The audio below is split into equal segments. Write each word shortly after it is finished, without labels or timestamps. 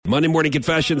Monday Morning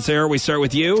Confession, Sarah, we start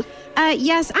with you.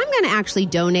 Yes, I'm going to actually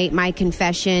donate my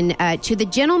confession to the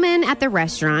gentleman at the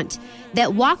restaurant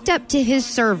that walked up to his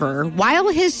server while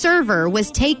his server was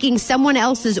taking someone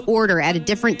else's order at a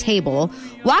different table,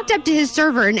 walked up to his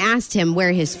server and asked him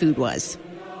where his food was.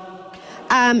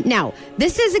 Now,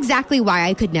 this is exactly why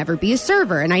I could never be a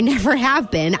server, and I never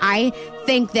have been. I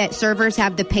think that servers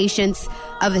have the patience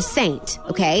of a saint,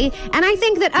 okay? And I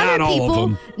think that other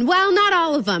people... Well, not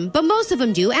all of them, but most of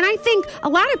them do. And I think a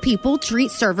lot of people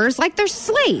treat servers like they're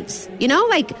slaves, you know?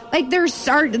 Like they're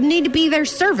need to be their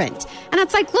servant. And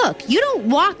it's like, look, you don't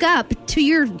walk up to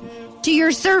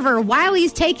your server while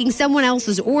he's taking someone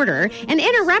else's order and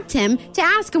interrupt him to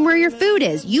ask him where your food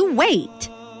is. You wait.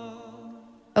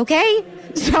 Okay?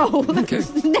 So,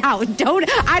 now,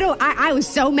 I was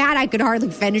so mad I could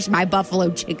hardly finish my buffalo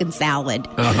chicken salad.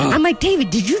 I'm like,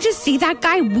 David, did you just see that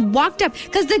guy who walked up?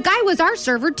 Because the guy was our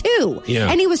server, too. Yeah.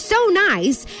 And he was so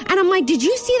nice. And I'm like, did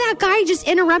you see that guy just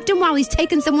interrupt him while he's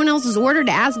taking someone else's order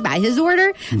to ask about his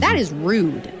order? That is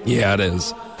rude. Yeah, it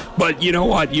is. But you know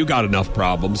what? You got enough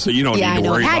problems, so you don't need to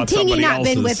worry about somebody else's. Had Tingy not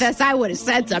been with us, I would have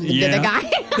said something to the guy.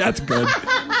 That's good.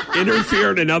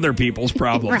 Interfering in other people's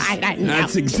problems. Right, I know.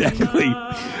 That's exactly.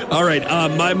 All right,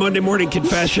 my Monday morning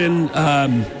confession.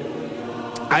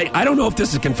 I don't know if this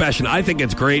is a confession. I think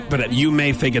it's great, but you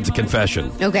may think it's a confession.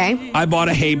 Okay. I bought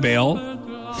a hay bale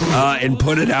and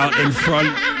put it out in front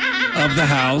of the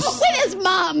house. With his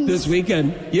mom. This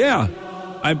weekend. Yeah.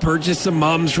 I purchased some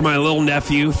mums for my little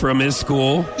nephew from his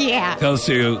school. Yeah. Goes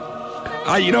to,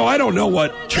 I don't know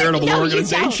what charitable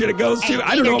organization it goes to.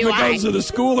 I don't know if it goes to the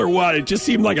school or what. It just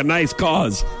seemed like a nice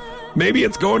cause. Maybe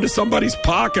it's going to somebody's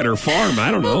pocket or farm.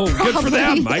 I don't know. Good for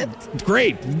them.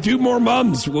 Great. Do more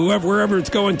mums, wherever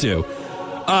it's going to.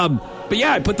 But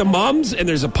yeah, I put the mums, and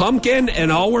there's a pumpkin,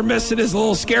 and all we're missing is a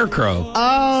little scarecrow.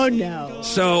 Oh, no.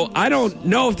 So I don't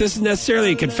know if this is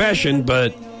necessarily a confession,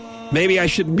 but maybe I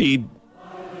shouldn't be...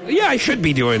 Yeah, I should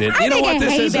be doing it. You know what?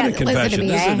 This isn't a confession.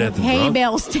 This isn't nothing wrong. Hay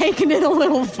bale's taking it a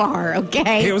little far,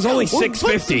 okay? It was only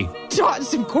 $6.50.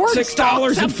 Some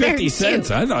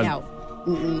 $6.50. I thought...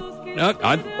 No.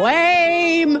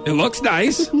 Lame. It looks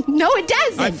nice. No, it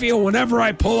doesn't. I feel whenever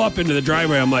I pull up into the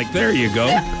driveway, I'm like, there you go.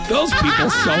 Those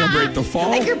people celebrate the fall.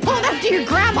 Like you're pulling up to your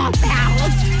grandma's house.